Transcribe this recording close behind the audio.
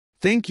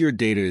Think your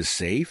data is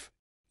safe?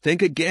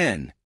 Think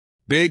again.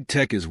 Big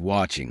tech is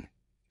watching,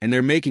 and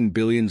they're making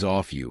billions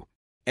off you.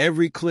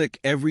 Every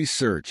click, every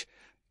search,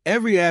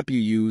 every app you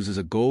use is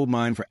a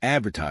goldmine for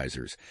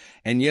advertisers,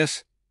 and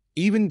yes,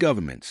 even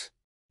governments.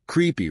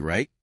 Creepy,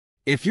 right?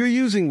 If you're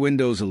using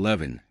Windows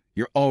 11,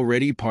 you're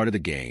already part of the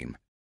game.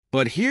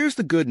 But here's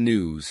the good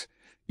news.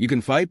 You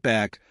can fight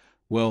back,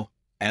 well,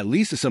 at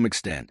least to some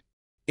extent.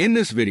 In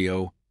this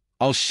video,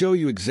 I'll show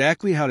you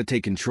exactly how to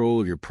take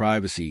control of your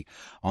privacy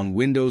on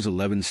Windows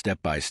 11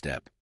 step by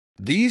step.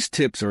 These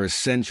tips are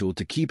essential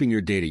to keeping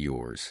your data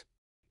yours.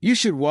 You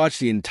should watch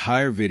the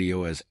entire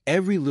video as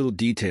every little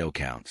detail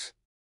counts.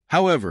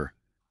 However,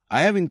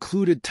 I have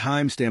included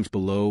timestamps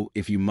below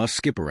if you must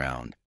skip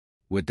around.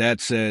 With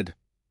that said,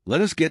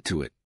 let us get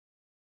to it.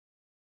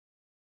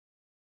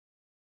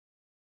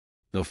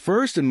 The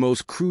first and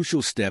most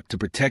crucial step to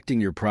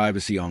protecting your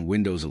privacy on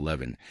Windows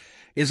 11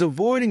 is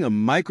avoiding a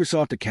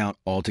Microsoft account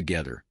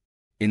altogether.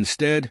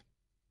 Instead,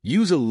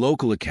 use a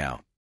local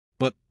account.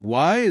 But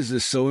why is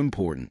this so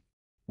important?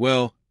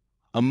 Well,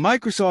 a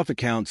Microsoft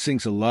account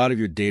syncs a lot of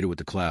your data with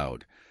the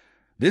cloud.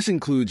 This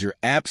includes your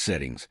app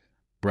settings,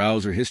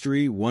 browser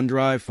history,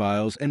 OneDrive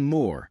files, and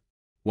more.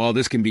 While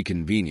this can be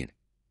convenient,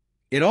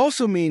 it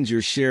also means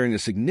you're sharing a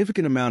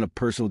significant amount of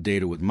personal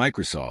data with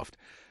Microsoft,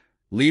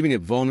 leaving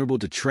it vulnerable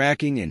to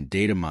tracking and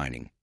data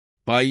mining.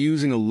 By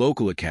using a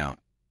local account,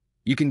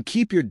 you can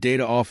keep your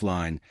data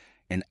offline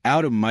and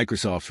out of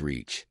Microsoft's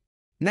reach.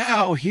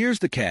 Now, here's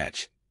the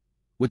catch.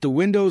 With the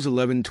Windows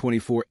 11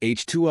 24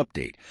 H2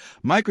 update,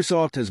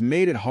 Microsoft has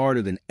made it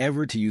harder than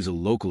ever to use a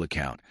local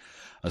account,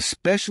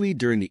 especially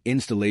during the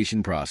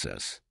installation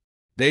process.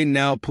 They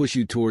now push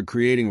you toward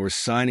creating or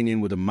signing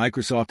in with a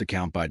Microsoft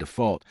account by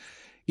default,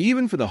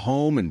 even for the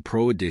Home and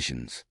Pro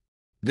editions.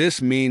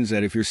 This means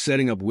that if you're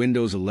setting up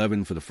Windows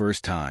 11 for the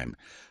first time,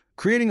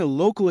 creating a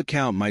local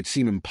account might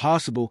seem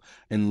impossible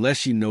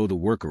unless you know the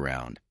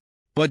workaround.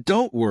 But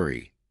don't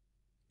worry.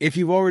 If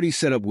you've already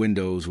set up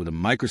Windows with a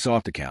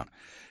Microsoft account,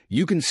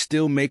 you can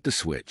still make the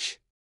switch.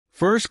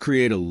 First,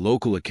 create a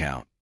local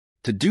account.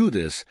 To do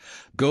this,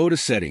 go to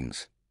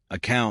Settings,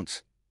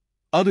 Accounts,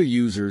 Other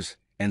Users,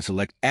 and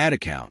select Add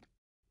Account.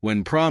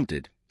 When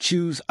prompted,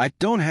 choose I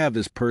don't have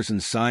this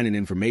person's sign-in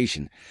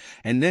information,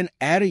 and then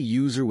add a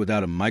user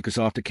without a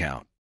Microsoft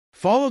account.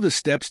 Follow the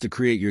steps to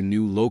create your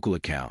new local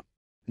account.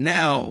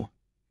 Now,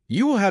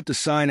 you will have to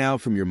sign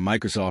out from your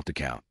Microsoft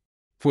account.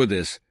 For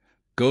this,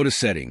 go to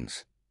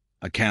Settings,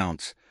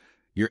 Accounts,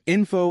 Your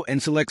Info,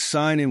 and select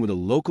Sign In with a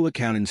local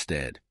account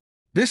instead.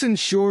 This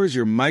ensures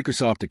your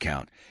Microsoft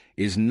account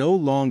is no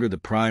longer the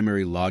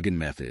primary login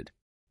method.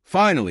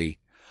 Finally,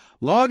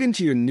 log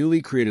into your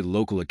newly created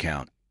local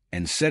account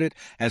and set it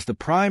as the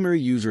primary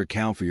user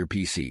account for your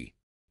PC.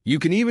 You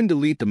can even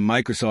delete the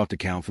Microsoft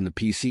account from the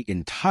PC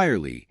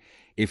entirely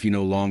if you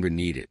no longer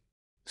need it.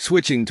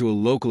 Switching to a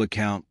local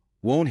account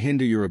won't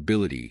hinder your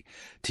ability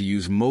to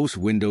use most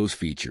Windows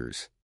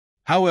features.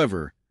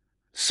 However,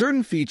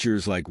 certain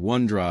features like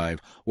OneDrive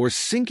or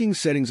syncing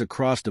settings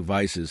across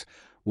devices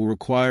will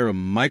require a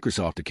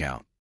Microsoft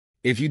account.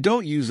 If you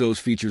don't use those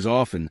features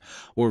often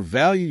or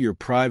value your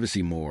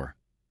privacy more,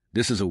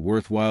 this is a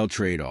worthwhile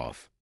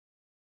trade-off.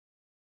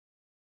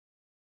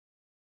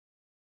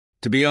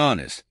 To be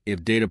honest,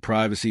 if data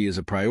privacy is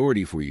a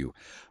priority for you,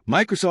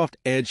 Microsoft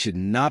Edge should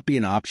not be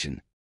an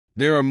option.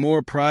 There are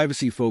more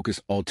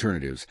privacy-focused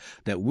alternatives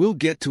that we'll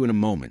get to in a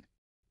moment.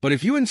 But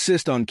if you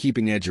insist on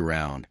keeping Edge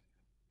around,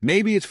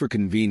 maybe it's for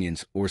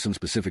convenience or some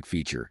specific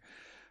feature,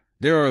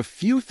 there are a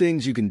few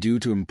things you can do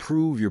to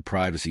improve your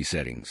privacy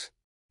settings.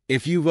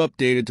 If you've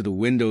updated to the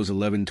Windows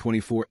 11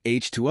 24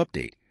 H2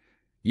 update,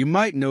 you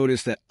might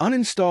notice that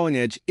uninstalling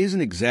Edge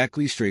isn't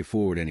exactly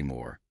straightforward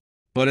anymore.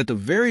 But at the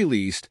very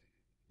least,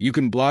 you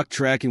can block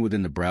tracking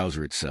within the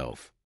browser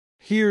itself.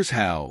 Here's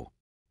how.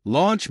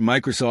 Launch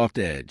Microsoft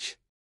Edge.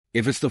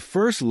 If it's the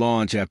first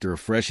launch after a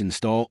fresh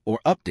install or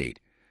update,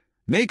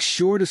 make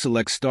sure to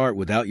select Start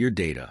without your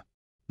data.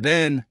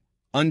 Then,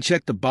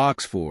 uncheck the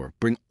box for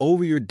Bring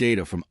over your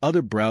data from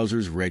other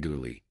browsers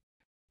regularly.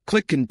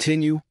 Click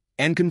Continue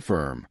and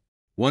Confirm.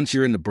 Once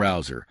you're in the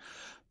browser,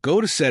 go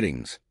to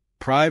Settings,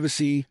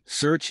 Privacy,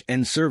 Search,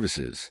 and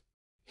Services.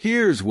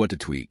 Here's what to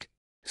tweak.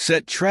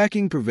 Set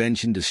Tracking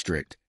Prevention to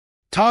Strict.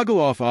 Toggle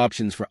off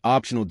options for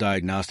optional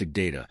diagnostic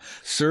data,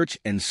 search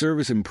and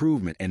service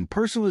improvement, and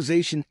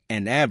personalization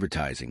and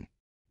advertising.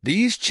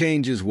 These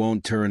changes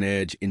won't turn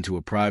Edge into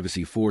a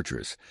privacy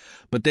fortress,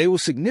 but they will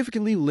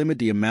significantly limit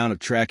the amount of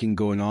tracking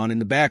going on in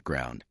the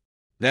background.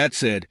 That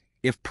said,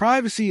 if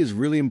privacy is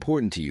really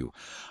important to you,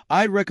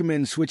 I'd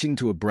recommend switching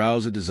to a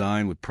browser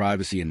designed with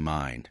privacy in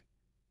mind,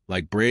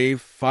 like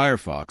Brave,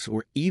 Firefox,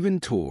 or even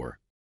Tor.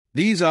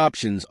 These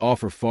options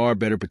offer far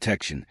better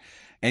protection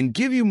and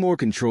give you more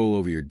control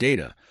over your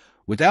data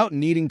without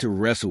needing to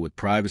wrestle with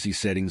privacy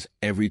settings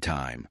every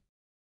time.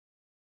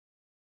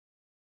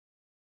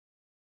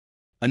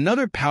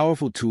 Another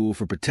powerful tool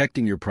for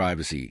protecting your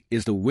privacy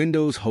is the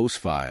Windows host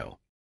file.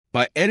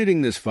 By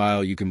editing this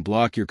file, you can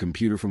block your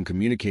computer from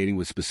communicating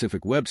with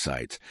specific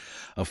websites,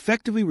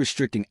 effectively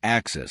restricting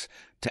access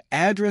to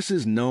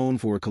addresses known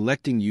for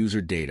collecting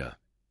user data,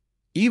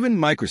 even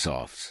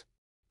Microsoft's.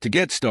 To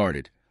get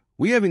started,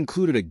 we have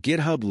included a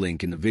GitHub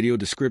link in the video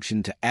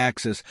description to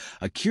access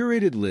a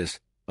curated list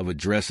of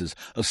addresses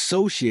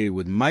associated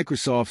with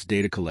Microsoft's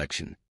data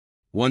collection.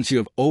 Once you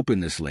have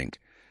opened this link,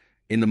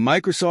 in the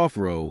Microsoft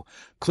row,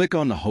 click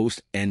on the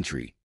host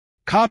entry.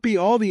 Copy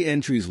all the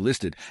entries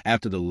listed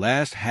after the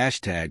last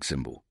hashtag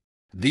symbol.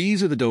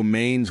 These are the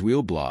domains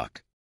we'll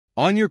block.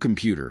 On your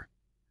computer,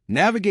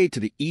 navigate to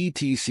the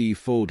etc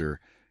folder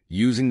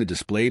using the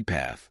displayed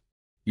path.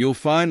 You'll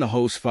find the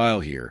host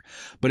file here,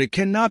 but it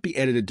cannot be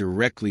edited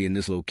directly in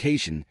this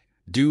location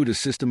due to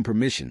system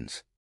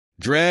permissions.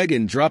 Drag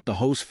and drop the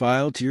host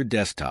file to your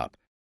desktop.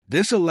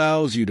 This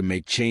allows you to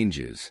make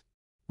changes.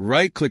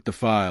 Right-click the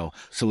file,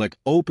 select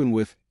Open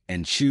With,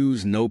 and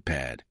choose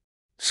Notepad.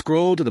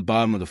 Scroll to the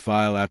bottom of the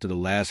file after the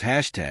last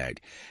hashtag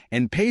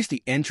and paste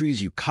the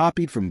entries you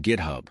copied from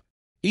GitHub.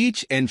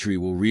 Each entry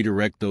will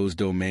redirect those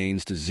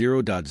domains to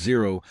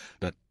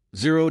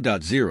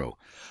 0.0.0.0,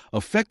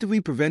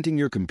 effectively preventing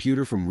your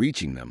computer from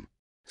reaching them.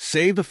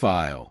 Save the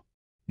file.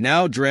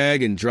 Now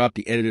drag and drop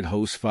the edited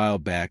host file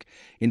back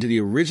into the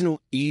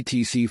original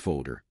etc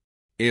folder.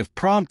 If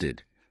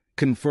prompted,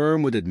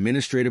 confirm with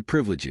administrative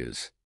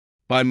privileges.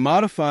 By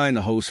modifying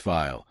the host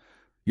file,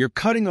 you're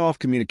cutting off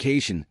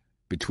communication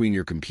between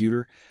your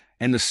computer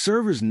and the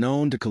servers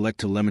known to collect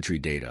telemetry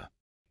data.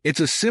 It's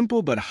a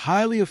simple but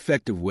highly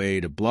effective way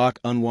to block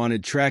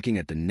unwanted tracking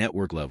at the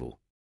network level.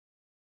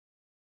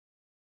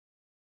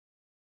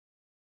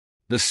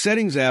 The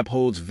Settings app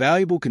holds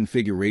valuable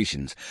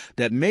configurations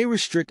that may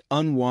restrict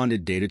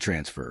unwanted data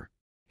transfer.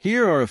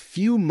 Here are a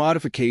few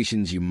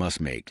modifications you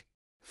must make.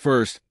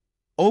 First,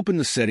 open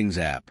the Settings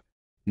app.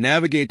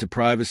 Navigate to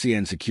Privacy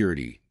and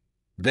Security.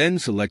 Then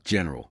select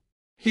General.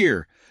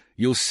 Here,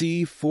 you'll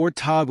see 4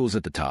 toggles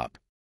at the top.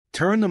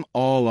 Turn them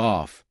all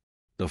off.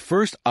 The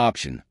first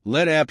option,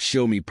 Let Apps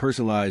Show Me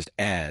Personalized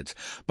Ads,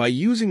 by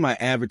using my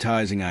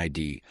advertising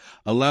ID,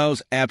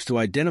 allows apps to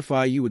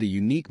identify you with a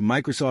unique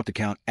Microsoft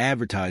account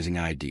advertising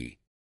ID.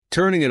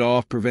 Turning it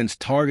off prevents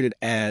targeted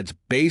ads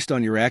based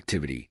on your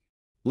activity.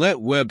 Let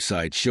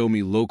websites show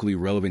me locally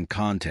relevant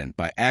content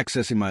by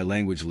accessing my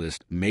language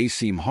list may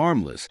seem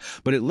harmless,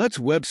 but it lets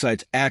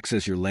websites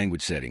access your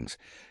language settings,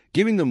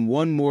 giving them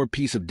one more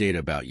piece of data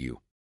about you.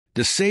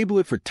 Disable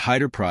it for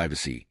tighter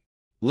privacy.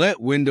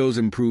 Let Windows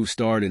improve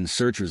start and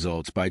search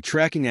results by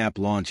tracking app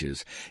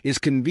launches is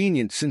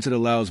convenient since it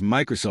allows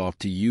Microsoft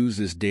to use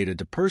this data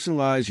to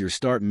personalize your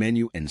start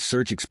menu and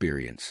search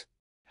experience.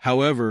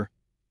 However,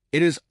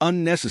 it is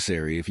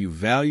unnecessary if you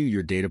value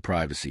your data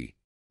privacy.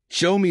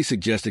 Show Me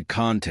Suggested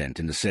Content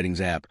in the Settings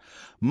app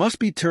must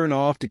be turned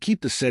off to keep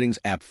the Settings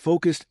app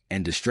focused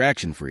and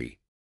distraction-free.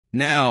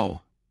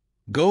 Now,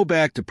 go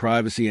back to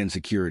Privacy and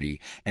Security,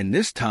 and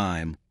this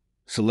time,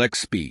 select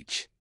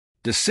Speech.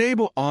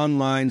 Disable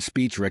online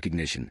speech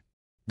recognition.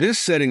 This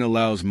setting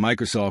allows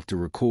Microsoft to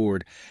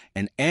record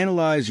and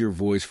analyze your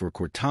voice for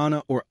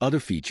Cortana or other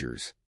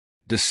features.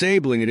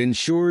 Disabling it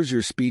ensures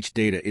your speech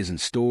data isn't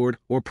stored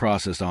or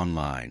processed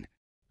online.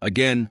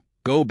 Again,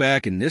 go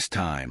back and this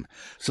time,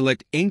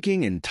 select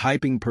Inking and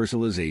Typing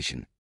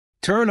Personalization.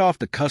 Turn off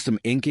the custom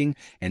inking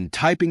and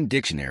typing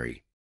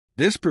dictionary.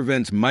 This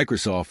prevents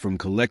Microsoft from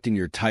collecting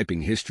your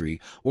typing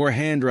history or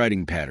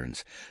handwriting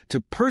patterns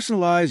to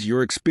personalize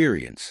your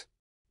experience.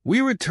 We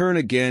return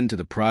again to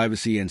the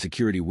Privacy and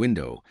Security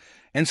window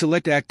and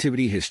select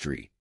Activity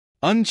History.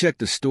 Uncheck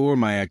the Store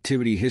My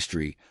Activity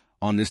History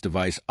on this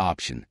device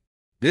option.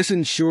 This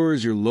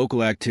ensures your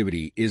local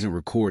activity isn't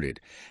recorded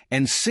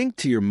and synced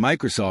to your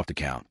Microsoft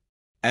account.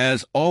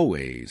 As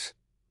always,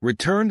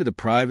 return to the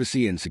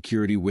Privacy and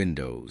Security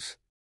windows.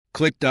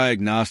 Click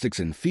Diagnostics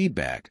and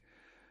Feedback.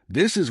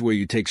 This is where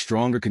you take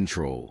stronger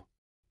control.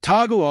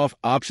 Toggle off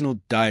optional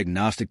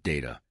diagnostic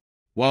data.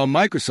 While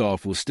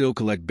Microsoft will still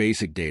collect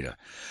basic data,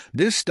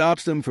 this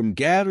stops them from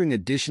gathering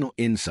additional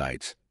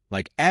insights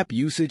like app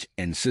usage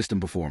and system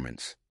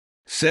performance.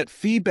 Set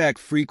feedback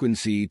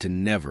frequency to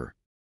never.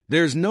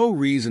 There's no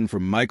reason for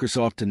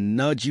Microsoft to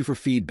nudge you for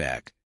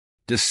feedback.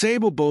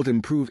 Disable both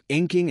improved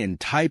inking and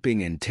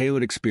typing and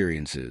tailored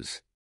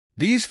experiences.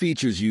 These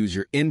features use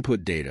your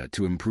input data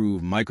to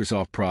improve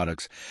Microsoft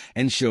products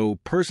and show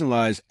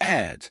personalized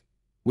ads,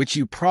 which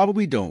you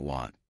probably don't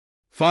want.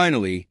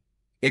 Finally,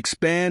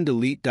 expand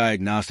Delete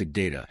Diagnostic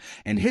Data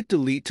and hit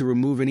Delete to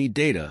remove any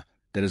data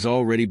that has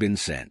already been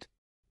sent.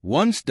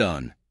 Once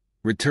done,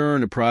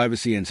 return to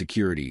Privacy and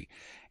Security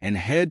and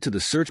head to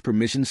the Search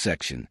Permissions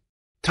section.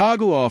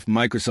 Toggle off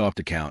Microsoft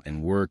account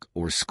and work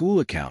or school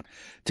account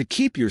to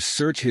keep your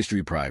search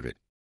history private.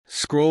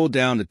 Scroll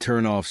down to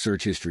turn off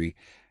search history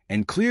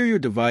and clear your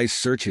device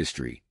search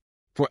history.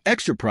 For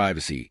extra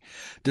privacy,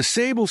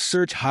 disable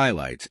search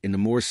highlights in the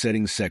More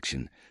Settings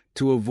section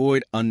to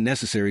avoid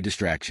unnecessary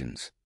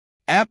distractions.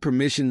 App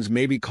permissions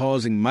may be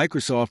causing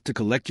Microsoft to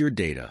collect your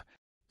data.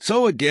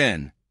 So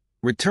again,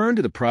 return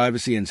to the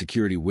Privacy and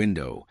Security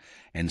window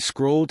and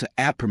scroll to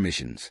App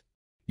Permissions.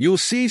 You'll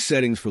see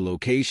settings for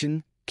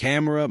location,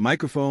 camera,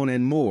 microphone,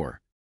 and more.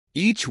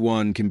 Each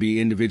one can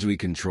be individually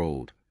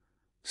controlled.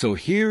 So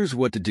here's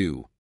what to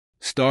do.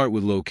 Start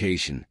with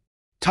location.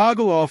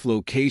 Toggle off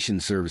location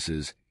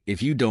services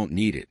if you don't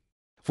need it.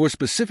 For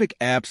specific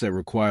apps that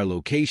require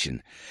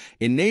location,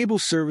 enable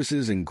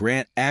services and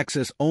grant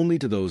access only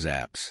to those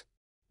apps.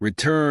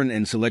 Return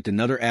and select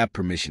another app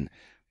permission,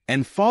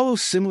 and follow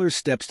similar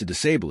steps to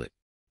disable it.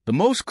 The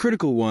most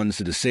critical ones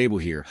to disable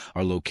here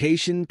are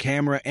location,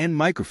 camera, and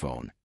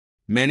microphone.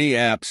 Many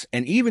apps,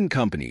 and even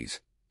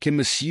companies, can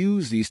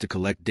misuse these to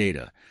collect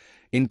data,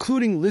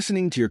 including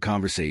listening to your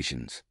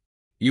conversations.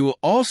 You will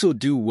also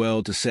do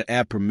well to set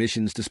app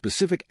permissions to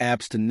specific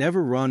apps to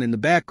never run in the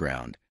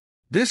background.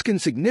 This can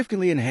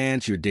significantly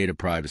enhance your data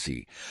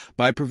privacy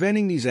by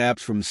preventing these apps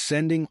from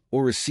sending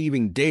or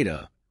receiving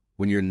data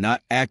when you're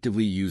not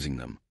actively using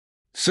them.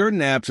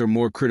 Certain apps are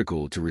more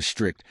critical to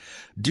restrict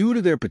due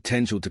to their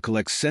potential to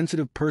collect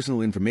sensitive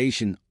personal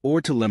information or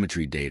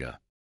telemetry data.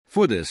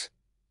 For this,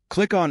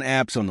 click on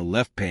Apps on the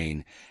left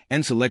pane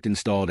and select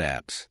Installed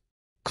Apps.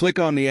 Click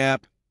on the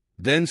app,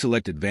 then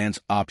select Advanced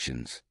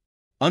Options.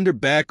 Under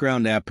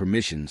Background App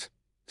Permissions,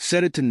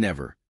 set it to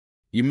Never.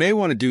 You may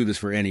want to do this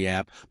for any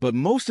app, but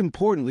most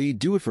importantly,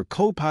 do it for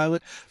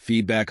Copilot,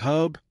 Feedback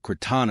Hub,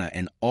 Cortana,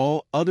 and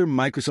all other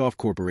Microsoft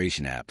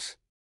Corporation apps.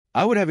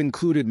 I would have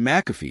included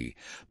McAfee,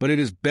 but it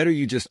is better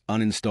you just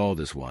uninstall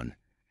this one,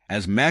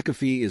 as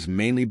McAfee is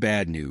mainly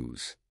bad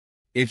news.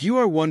 If you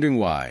are wondering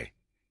why,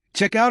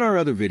 check out our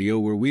other video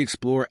where we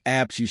explore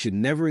apps you should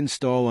never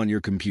install on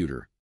your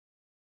computer.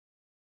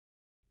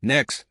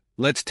 Next,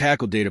 let's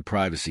tackle data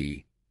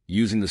privacy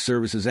using the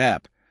Services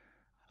app,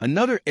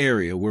 another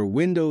area where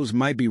Windows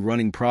might be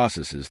running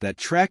processes that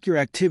track your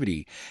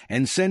activity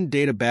and send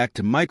data back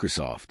to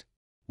Microsoft.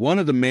 One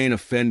of the main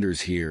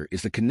offenders here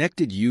is the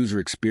Connected User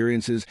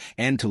Experiences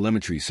and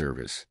Telemetry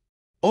service.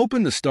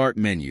 Open the Start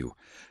menu,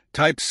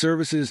 type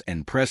Services,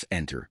 and press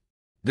Enter.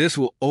 This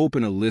will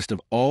open a list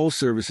of all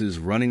services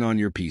running on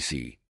your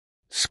PC.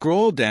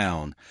 Scroll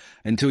down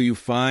until you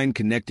find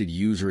Connected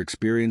User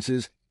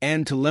Experiences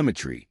and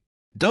Telemetry.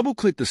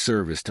 Double-click the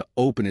service to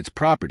open its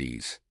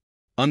properties.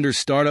 Under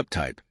Startup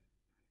Type,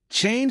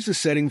 change the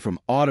setting from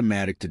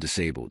Automatic to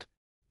Disabled.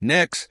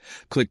 Next,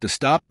 click the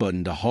Stop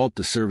button to halt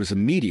the service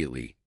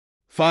immediately.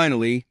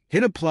 Finally,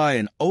 hit Apply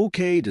and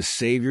OK to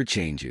save your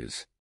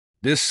changes.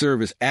 This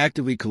service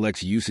actively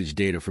collects usage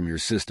data from your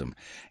system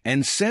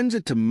and sends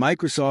it to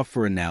Microsoft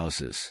for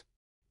analysis.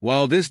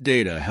 While this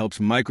data helps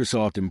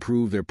Microsoft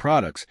improve their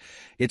products,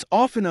 it's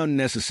often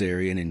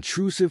unnecessary and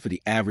intrusive for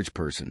the average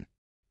person.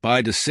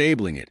 By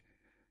disabling it,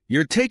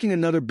 you're taking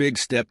another big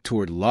step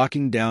toward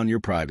locking down your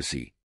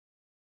privacy.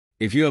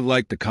 If you have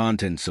liked the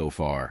content so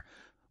far,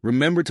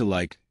 remember to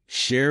like,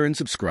 share, and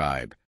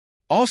subscribe.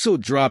 Also,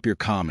 drop your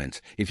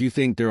comments if you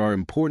think there are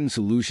important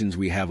solutions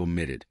we have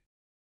omitted.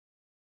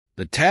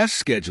 The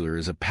Task Scheduler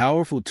is a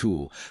powerful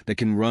tool that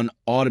can run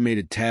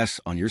automated tasks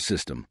on your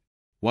system.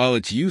 While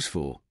it's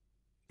useful,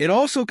 it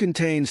also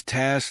contains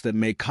tasks that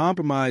may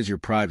compromise your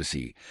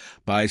privacy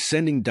by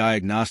sending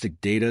diagnostic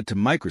data to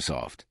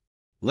Microsoft.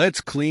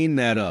 Let's clean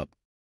that up.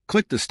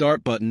 Click the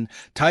Start button,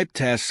 type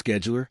Task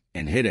Scheduler,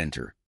 and hit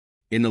Enter.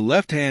 In the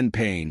left-hand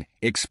pane,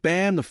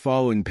 expand the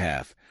following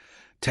path: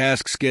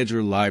 Task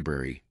Scheduler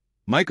Library,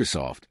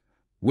 Microsoft,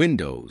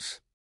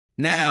 Windows.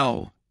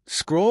 Now,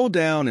 scroll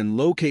down and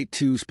locate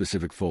two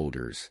specific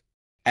folders: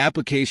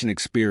 Application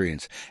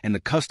Experience and the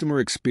Customer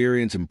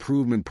Experience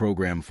Improvement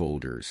Program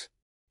folders.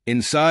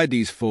 Inside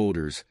these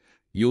folders,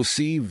 you'll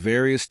see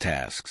various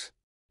tasks.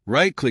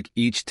 Right-click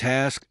each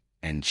task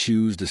and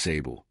choose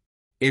Disable.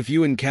 If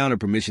you encounter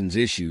permissions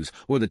issues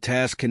or the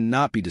task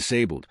cannot be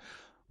disabled,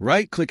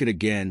 right-click it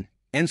again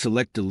and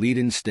select Delete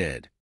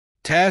instead.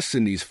 Tasks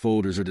in these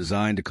folders are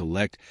designed to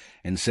collect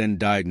and send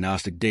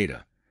diagnostic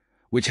data,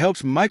 which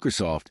helps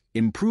Microsoft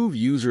improve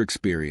user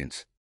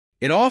experience.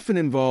 It often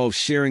involves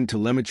sharing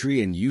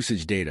telemetry and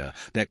usage data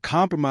that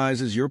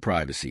compromises your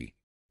privacy.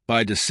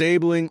 By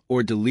disabling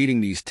or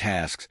deleting these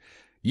tasks,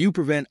 you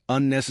prevent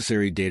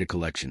unnecessary data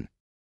collection.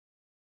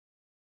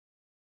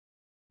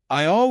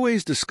 I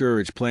always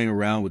discourage playing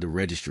around with the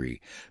registry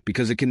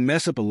because it can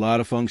mess up a lot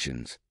of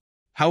functions.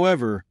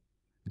 However,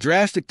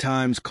 drastic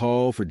times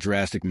call for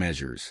drastic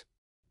measures.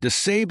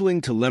 Disabling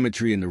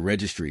telemetry in the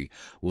registry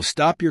will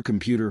stop your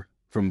computer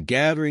from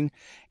gathering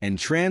and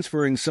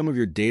transferring some of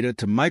your data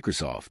to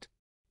Microsoft.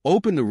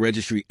 Open the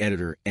registry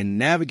editor and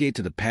navigate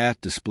to the path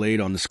displayed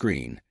on the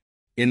screen.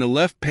 In the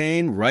left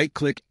pane,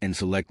 right-click and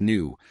select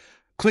New.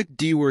 Click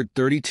DWORD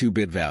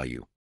 32-bit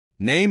value.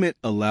 Name it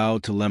Allow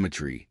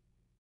Telemetry.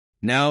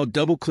 Now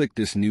double-click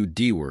this new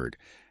DWORD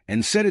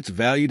and set its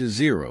value to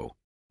 0.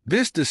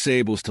 This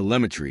disables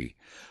telemetry,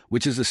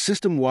 which is a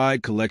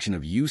system-wide collection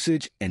of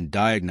usage and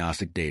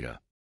diagnostic data.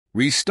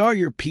 Restart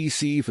your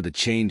PC for the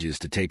changes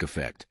to take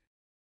effect.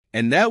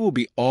 And that will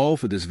be all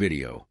for this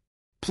video.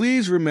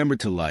 Please remember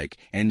to like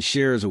and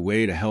share as a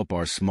way to help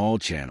our small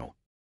channel.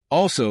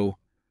 Also,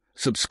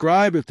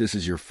 subscribe if this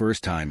is your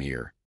first time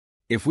here.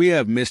 If we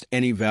have missed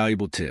any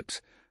valuable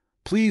tips,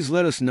 please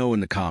let us know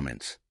in the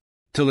comments.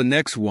 Till the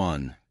next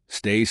one,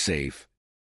 stay safe.